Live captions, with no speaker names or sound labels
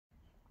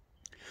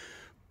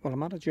Well,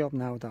 I'm at a job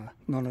now that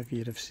none of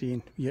you have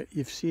seen.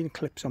 You've seen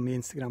clips on my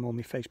Instagram or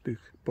my Facebook,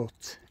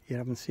 but you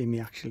haven't seen me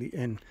actually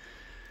in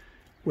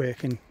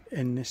working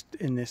in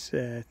this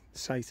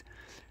site.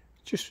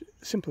 Just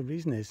simple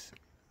reason is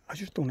I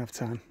just don't have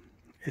time.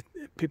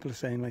 People are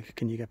saying, like,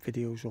 can you get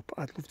videos up?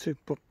 I'd love to,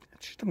 but I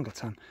just haven't got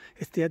time.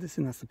 It's the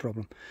editing that's the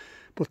problem.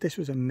 But this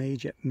was a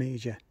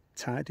major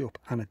tidy up,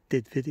 and I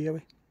did video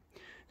it.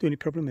 The only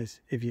problem is,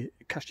 if you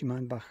cast your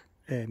mind back,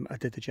 I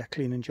did the jet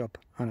cleaning job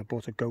and I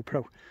bought a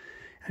GoPro.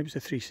 It was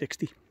a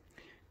 360,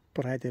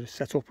 but I did it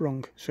set up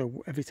wrong,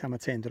 so every time I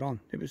turned it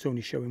on, it was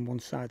only showing one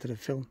side of the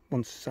film,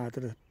 one side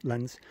of the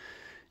lens.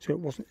 So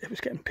it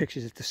was getting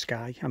pictures of the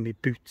sky and my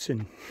boots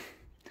and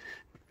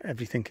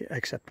everything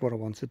except what I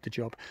wanted the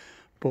job.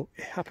 But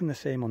it happened the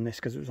same on this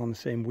because it was on the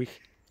same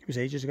week. It was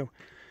ages ago.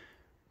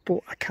 But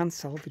I can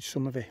salvage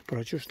some of it, but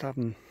I just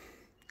haven't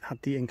had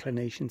the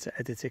inclination to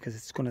edit it because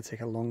it's going to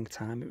take a long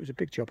time. It was a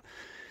big job.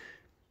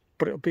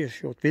 But it'll be a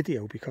short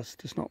video because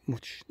there's not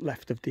much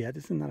left of the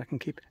editing that I can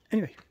keep.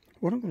 Anyway,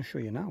 what I'm going to show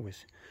you now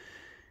is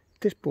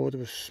this border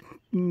was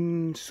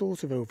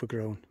sort of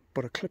overgrown,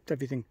 but I clipped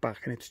everything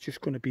back and it's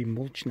just going to be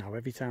mulch now.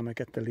 Every time I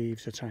get the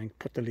leaves, I try and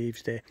put the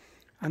leaves there,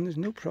 and there's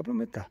no problem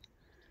with that.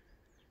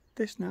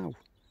 This now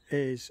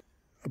is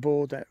a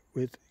border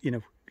with, you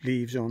know,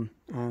 leaves on,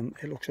 and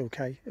it looks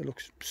okay. It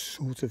looks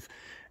sort of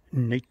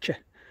nature,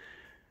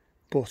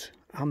 but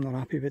I'm not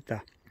happy with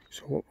that.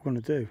 So what we're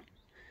going to do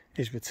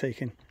is we're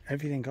taking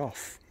everything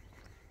off,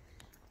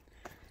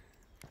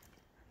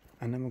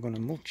 and then we're going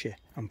to mulch it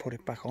and put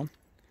it back on.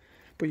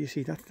 But you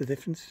see, that's the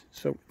difference.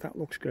 So that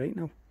looks great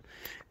now.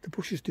 The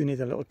bushes do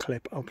need a little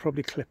clip. I'll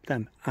probably clip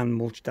them and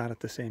mulch that at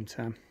the same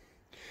time.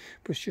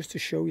 But it's just to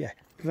show you,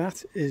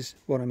 that is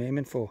what I'm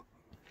aiming for.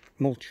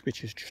 Mulch,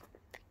 which is just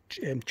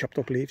chopped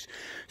up leaves.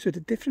 So the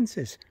difference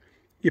is,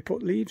 you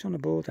put leaves on a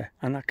border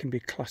and that can be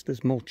classed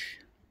as mulch.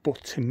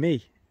 But to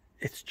me,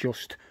 it's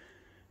just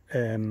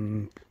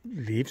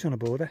leaves on a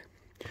border.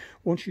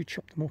 Once you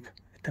chop them up,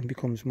 it then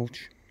becomes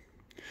mulch.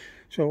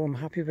 So I'm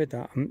happy with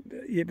that.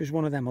 It was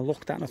one of them I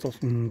looked at and I thought,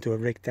 do I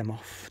rake them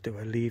off? Do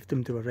I leave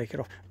them? Do I rake it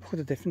off? Look at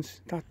the difference.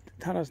 That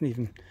hasn't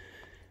even...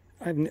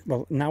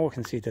 well, now I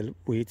can see the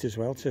weeds as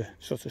well to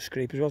sort of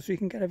scrape as well, so you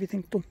can get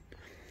everything done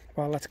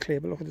while that's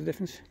clear. But look at the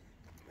difference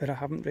where I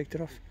haven't raked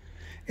it off.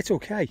 It's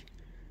okay.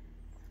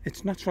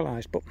 It's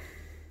naturalised, but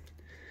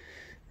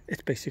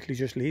it's basically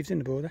just leaves in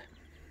the border.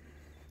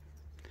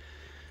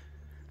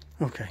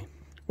 Okay,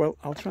 well,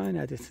 I'll try and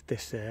edit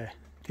this.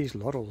 These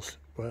laurels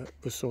were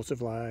sort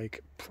of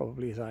like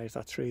probably as high as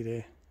that tree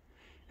there.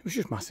 It was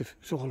just massive.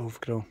 It's all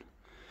overgrown.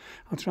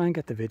 I'll try and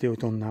get the video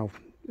done now.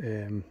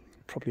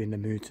 Probably in the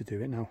mood to do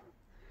it now.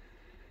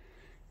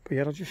 But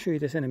yeah, I'll just show you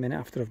this in a minute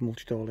after I've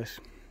mulched all this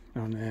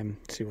and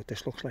see what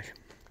this looks like.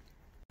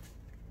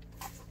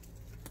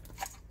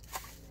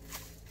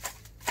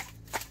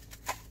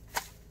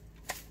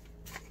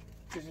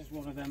 This is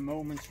one of them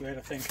moments where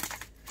I think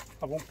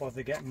I won't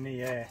bother getting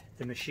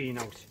the machine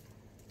out,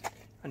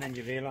 and then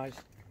you realise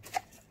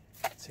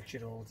it takes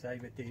you all day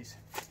with these.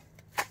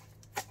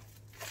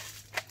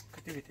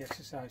 Could do with the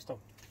exercise though.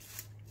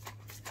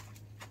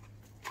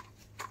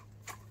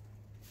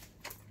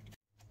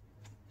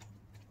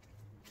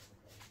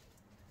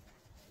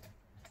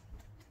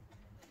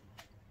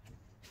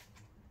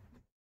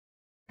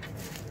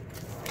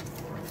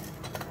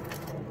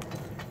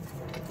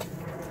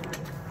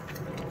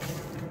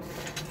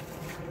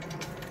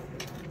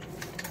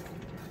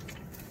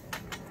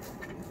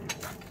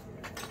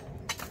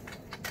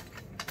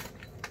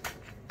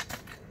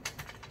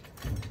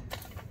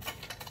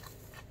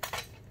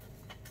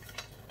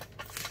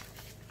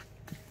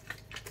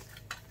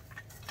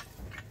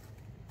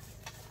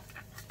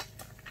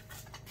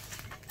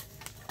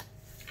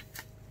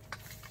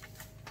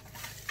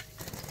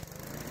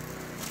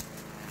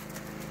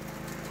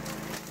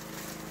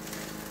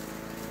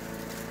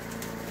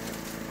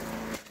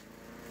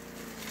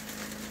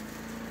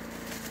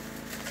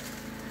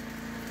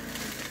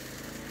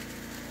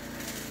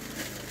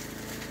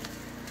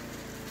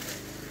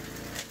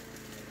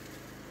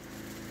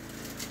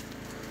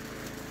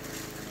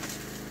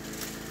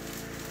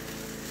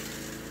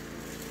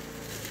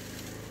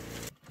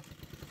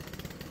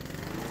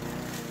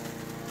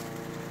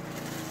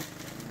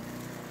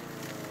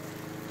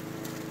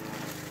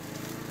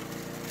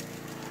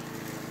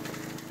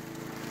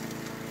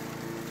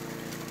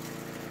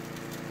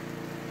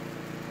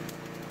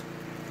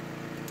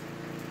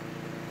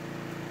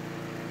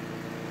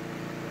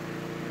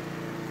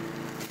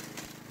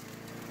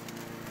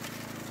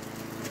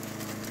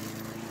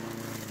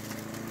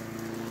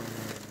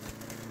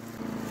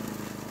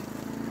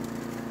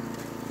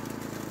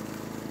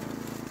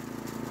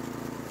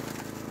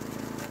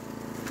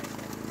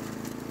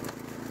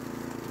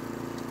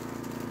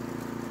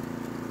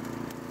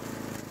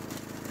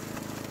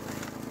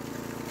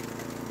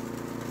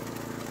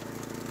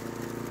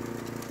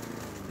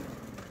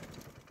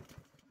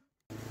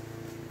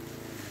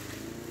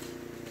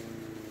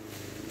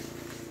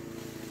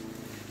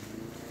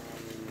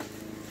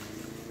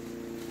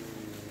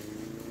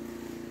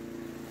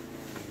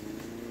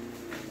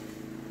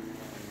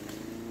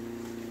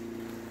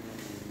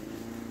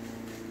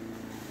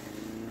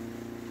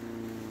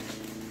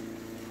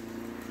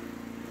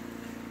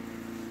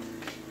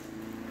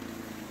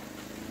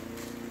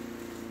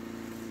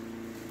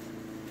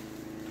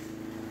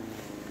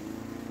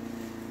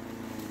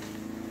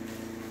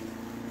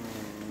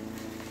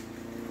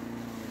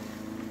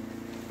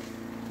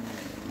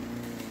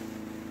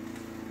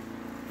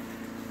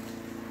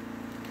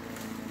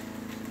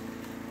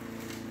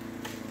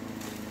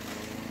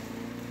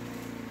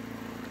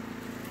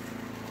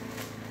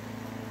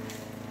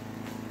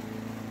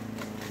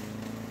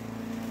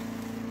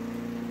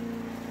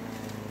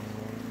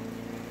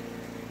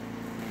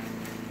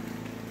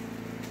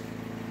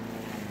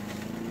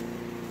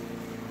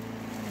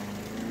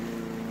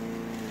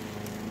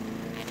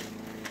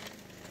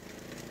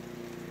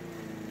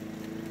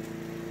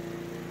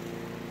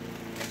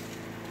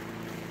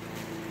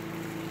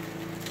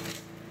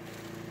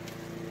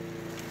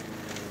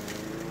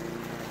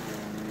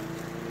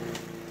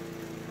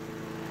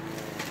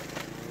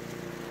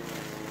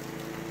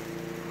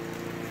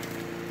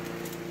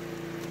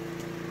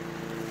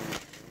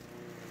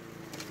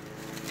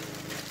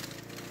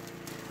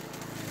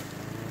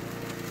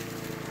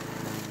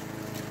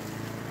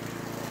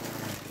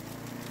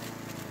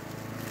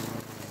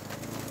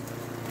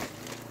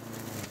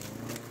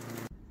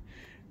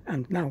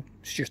 and now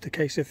it's just a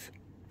case of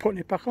putting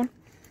it back on.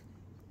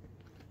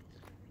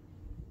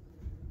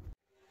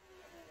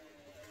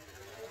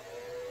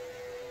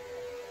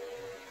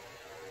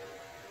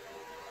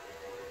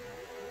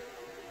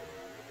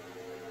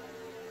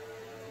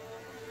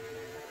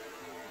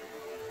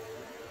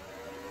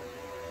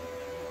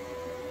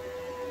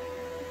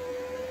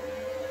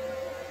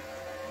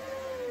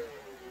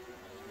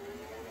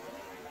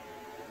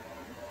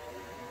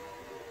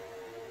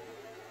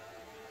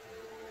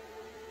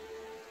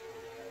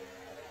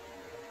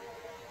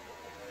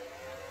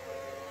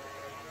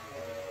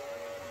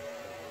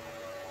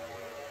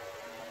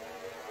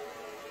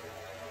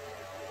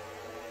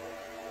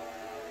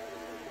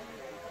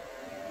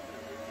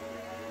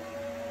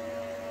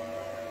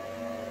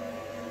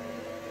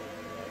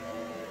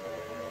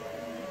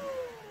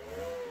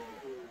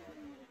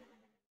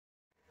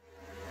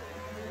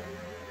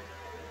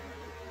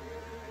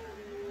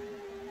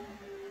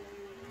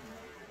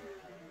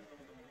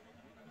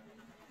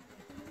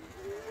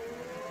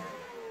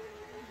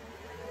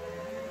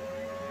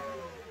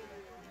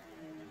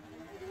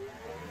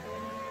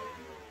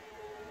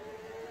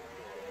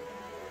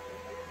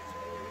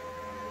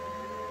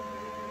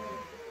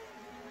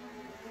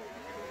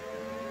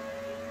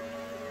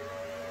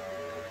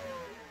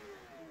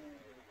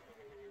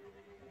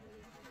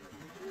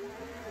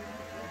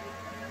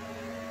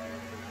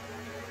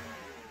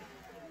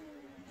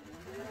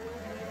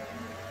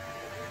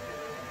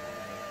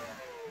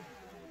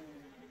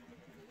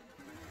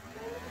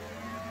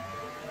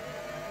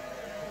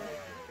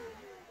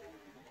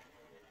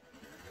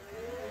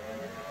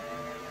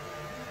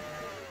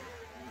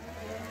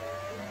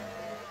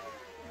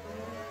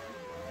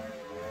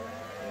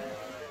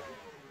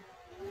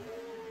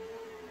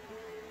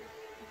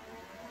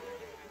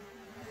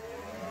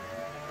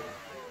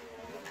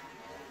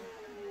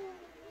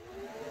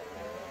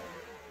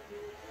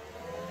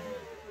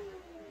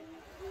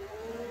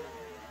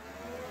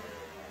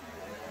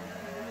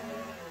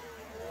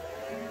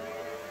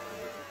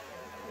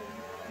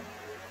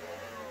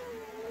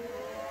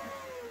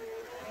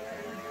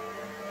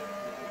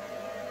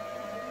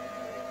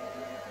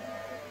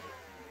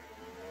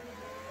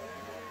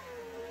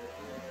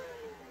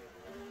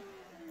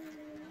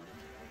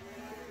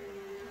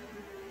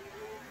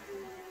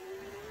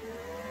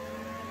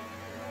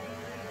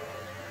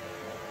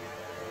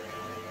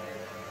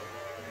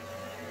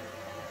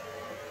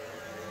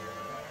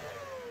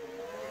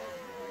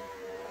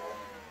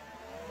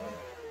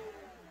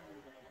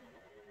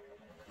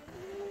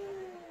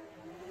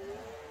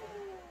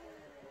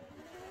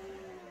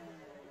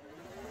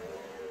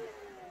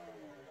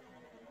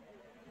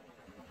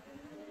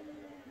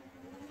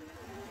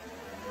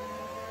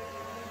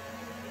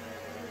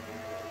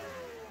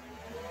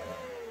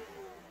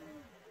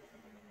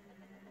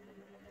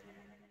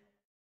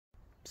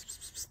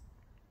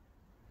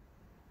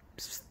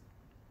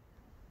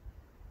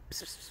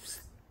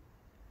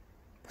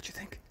 What do you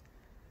think?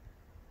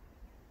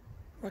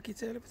 Waggy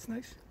tail if it's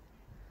nice?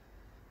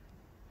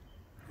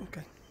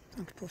 Okay,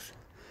 thanks Puss.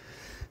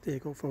 There you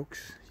go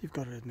folks, you've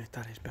got to admit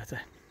that is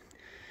better.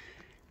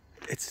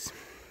 It's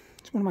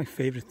one of my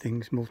favourite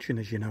things, mulching,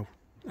 as you know.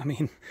 I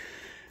mean,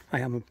 I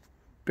am a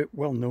bit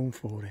well known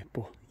for it,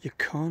 but you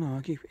can't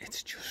argue.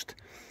 It's just,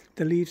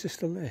 the leaves are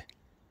still there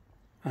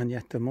and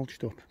yet they're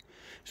mulched up,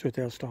 so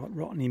they'll start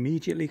rotting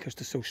immediately because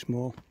they're so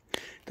small.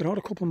 There are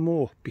a couple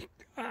more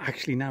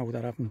actually now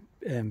that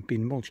haven't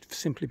been mulched,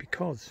 simply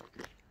because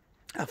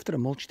after I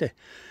mulched it,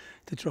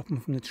 they're dropping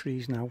from the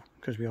trees now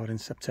because we are in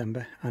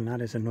September, and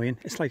that is annoying.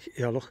 It's like,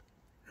 yeah, look,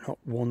 not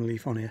one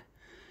leaf on here,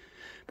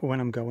 but when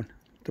I'm going,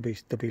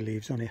 there'll be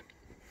leaves on here.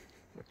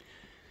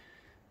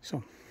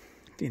 So,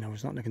 you know,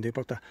 there's nothing I can do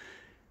about that.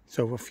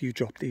 So a few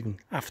dropped even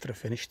after I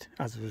finished,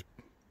 as it was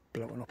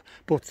blowing up.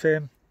 But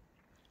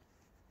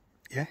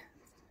yeah,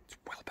 it's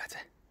well better.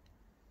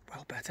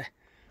 Well better.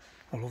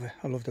 I love it.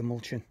 I love the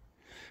mulching.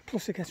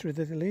 Plus it gets rid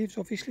of the leaves,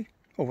 obviously.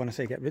 Or when I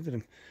say get rid of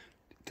them,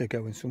 they're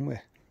going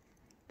somewhere.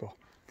 But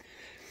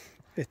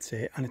it's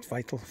and it's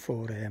vital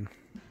for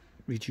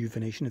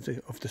rejuvenation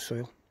of the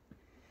soil.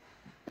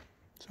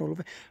 So I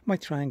love it.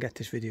 Might try and get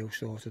this video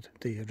sorted,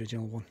 the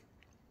original one.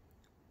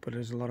 But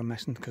there's a lot of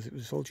messing because it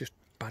was all just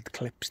bad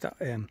clips that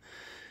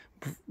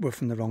were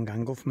from the wrong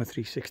angle from a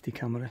 360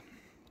 camera.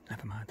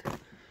 Never mind.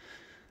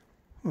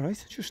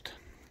 Alright, just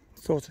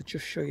thought I'd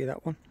just show you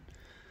that one.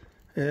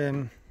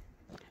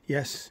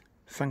 Yes,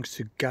 thanks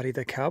to Gary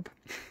the Cab.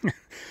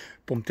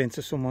 Bumped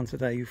into someone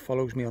today who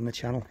follows me on the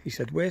channel. He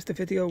said, where's the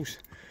videos?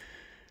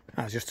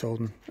 I just told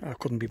him I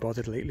couldn't be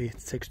bothered lately.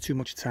 It takes too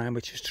much time,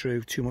 which is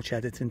true. Too much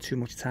editing, too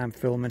much time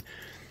filming.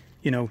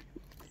 You know,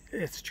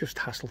 it's just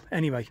hassle.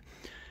 Anyway,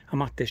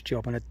 I'm at this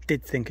job and I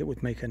did think it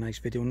would make a nice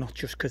video, not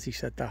just because he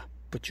said that,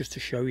 but just to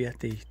show you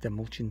the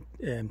mulching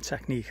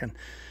technique and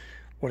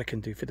what it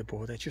can do for the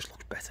border. It just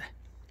looks better.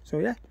 So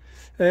yeah,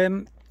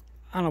 and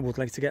I would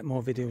like to get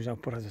more videos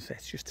out, but as I said,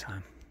 it's just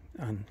time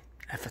and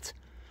effort.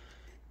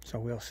 So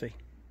we'll see.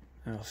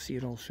 I'll see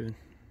you all soon.